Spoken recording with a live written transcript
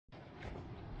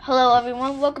Hello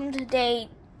everyone, welcome to day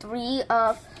 3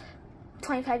 of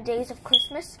 25 Days of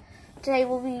Christmas. Today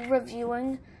we'll be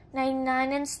reviewing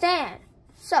 99 and Stan.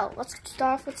 So, let's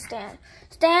start off with Stan.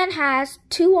 Stan has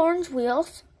 2 orange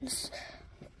wheels,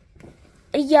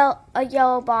 a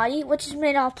yellow body, which is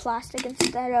made out of plastic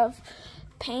instead of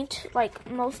paint,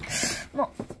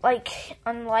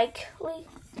 unlikely.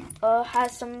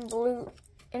 Has some blue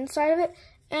inside of it.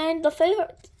 And the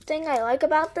favorite thing I like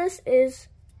about this is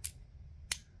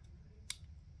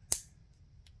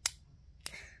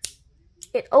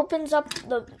it opens up,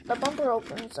 the bumper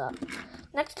opens up.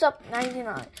 Next up,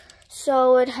 99.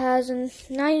 So it has a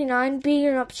 99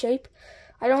 beaten up shape.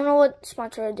 I don't know what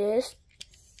sponsor it is.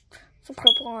 Some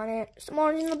purple on it, some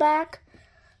orange in the back,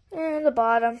 and the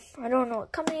bottom. I don't know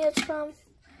what company it's from.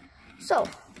 So,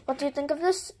 what do you think of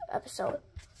this episode?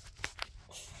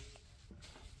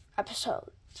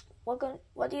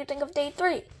 What do you think of day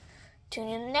 3? Tune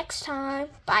in next time.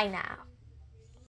 Bye now.